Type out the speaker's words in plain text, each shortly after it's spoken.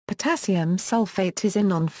Potassium sulfate is a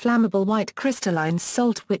non-flammable white crystalline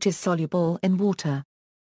salt which is soluble in water.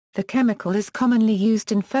 The chemical is commonly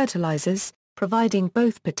used in fertilizers, providing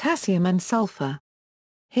both potassium and sulfur.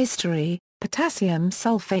 History: potassium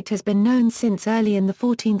sulfate has been known since early in the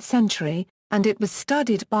 14th century, and it was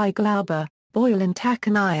studied by Glauber, Boyle and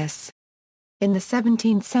Tachenius. In the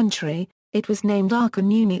 17th century, it was named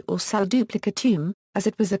arcanuni or salduplicatum, as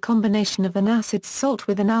it was a combination of an acid salt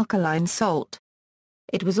with an alkaline salt.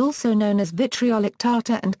 It was also known as vitriolic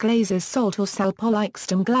tartar and glazer's salt or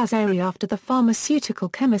salpoxystum glazeri after the pharmaceutical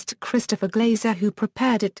chemist Christopher Glazer, who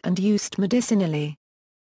prepared it and used medicinally.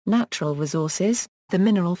 Natural resources: the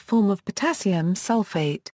mineral form of potassium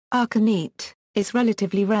sulfate, arcanite, is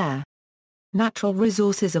relatively rare. Natural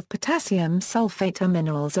resources of potassium sulfate are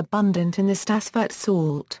minerals abundant in the Stassfurt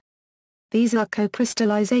salt. These are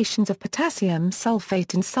co-crystallizations of potassium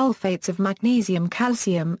sulfate and sulfates of magnesium,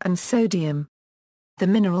 calcium and sodium. The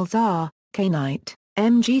minerals are kainite,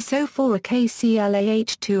 Mg-SO4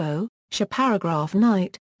 KClAH2O,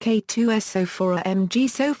 paragraphnite, K2SO4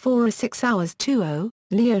 Mg-SO4 6 hours 2O,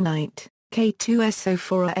 leonite,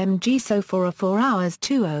 K2SO4 Mg-SO4 4 hours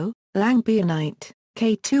 2O, langbionite,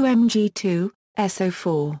 K2Mg2,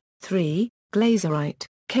 SO4, 3, glazerite,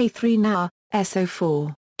 K3 Na,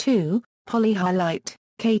 SO4, 2, polyhalite,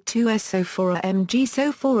 K2SO4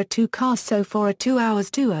 Mg-SO4 2 Ca-SO4 2 hours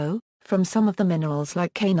 2O. From some of the minerals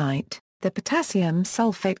like kainite, the potassium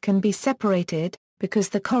sulfate can be separated, because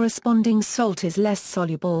the corresponding salt is less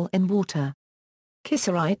soluble in water.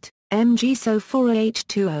 Kieserite,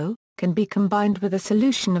 Mg-SO4H2O, can be combined with a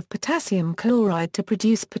solution of potassium chloride to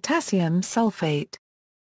produce potassium sulfate.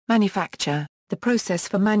 Manufacture: the process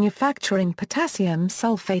for manufacturing potassium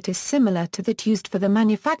sulfate is similar to that used for the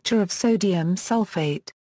manufacture of sodium sulfate.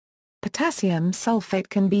 Potassium sulfate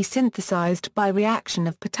can be synthesized by reaction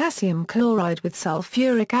of potassium chloride with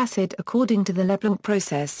sulfuric acid according to the Leblanc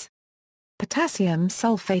process. Potassium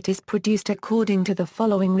sulfate is produced according to the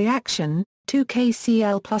following reaction: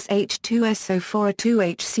 2KCl plus H2SO4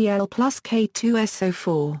 2HCl plus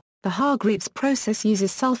K2SO4. The Hargreaves process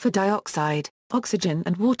uses sulfur dioxide, oxygen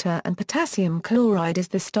and water, and potassium chloride as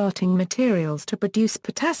the starting materials to produce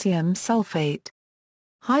potassium sulfate.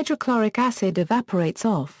 Hydrochloric acid evaporates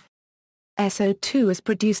off. SO2 is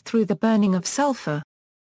produced through the burning of sulfur.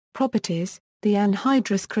 Properties: the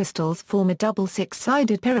anhydrous crystals form a double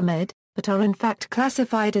six-sided pyramid, but are in fact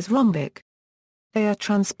classified as rhombic. They are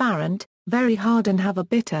transparent, very hard and have a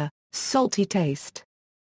bitter, salty taste.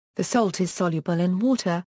 The salt is soluble in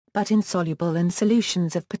water, but insoluble in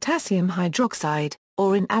solutions of potassium hydroxide,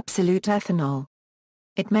 or in absolute ethanol.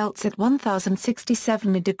 It melts at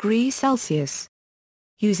 1067 degrees Celsius.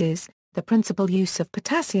 Uses: the principal use of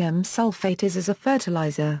potassium sulfate is as a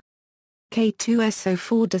fertilizer.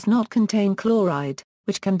 K2SO4 does not contain chloride,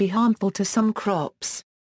 which can be harmful to some crops.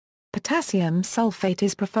 Potassium sulfate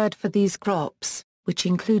is preferred for these crops, which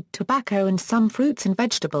include tobacco and some fruits and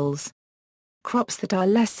vegetables. Crops that are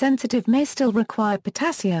less sensitive may still require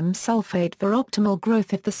potassium sulfate for optimal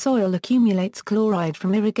growth if the soil accumulates chloride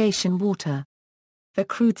from irrigation water. The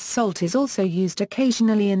crude salt is also used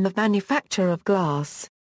occasionally in the manufacture of glass.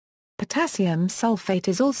 Potassium sulfate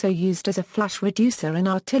is also used as a flash reducer in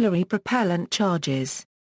artillery propellant charges.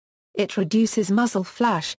 It reduces muzzle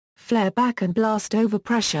flash, flare back and blast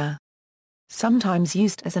overpressure. Sometimes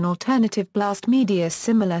used as an alternative blast media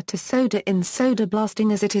similar to soda in soda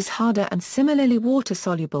blasting, as it is harder and similarly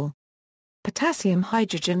water-soluble. Potassium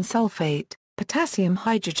hydrogen sulfate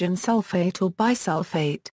or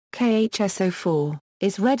bisulfate, KHSO4,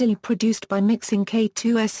 is readily produced by mixing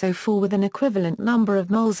K2SO4 with an equivalent number of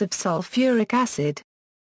moles of sulfuric acid.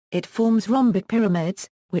 It forms rhombic pyramids,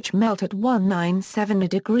 which melt at 197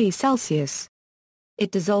 degrees Celsius. It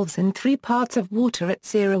dissolves in 3 parts of water at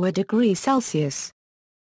 0 degrees Celsius.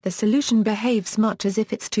 The solution behaves much as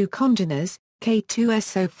if its two congeners,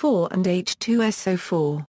 K2SO4 and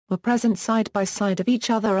H2SO4, were present side by side of each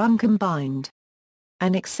other uncombined.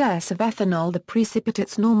 An excess of ethanol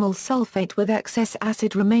precipitates normal sulfate with excess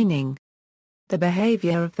acid remaining. The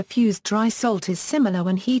behavior of the fused dry salt is similar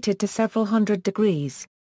when heated to several hundred degrees.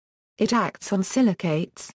 It acts on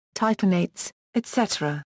silicates, titanates,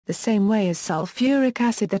 etc., the same way as sulfuric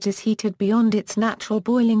acid that is heated beyond its natural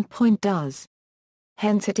boiling point does.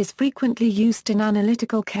 Hence it is frequently used in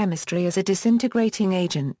analytical chemistry as a disintegrating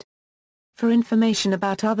agent. For information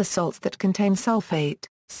about other salts that contain sulfate,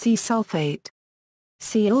 see sulfate.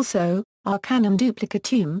 See also, arcanum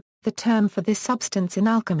duplicatum, the term for this substance in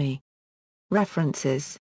alchemy.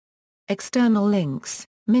 References. External links: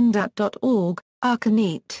 mindat.org,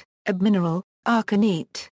 arcanite, a mineral, arcanite.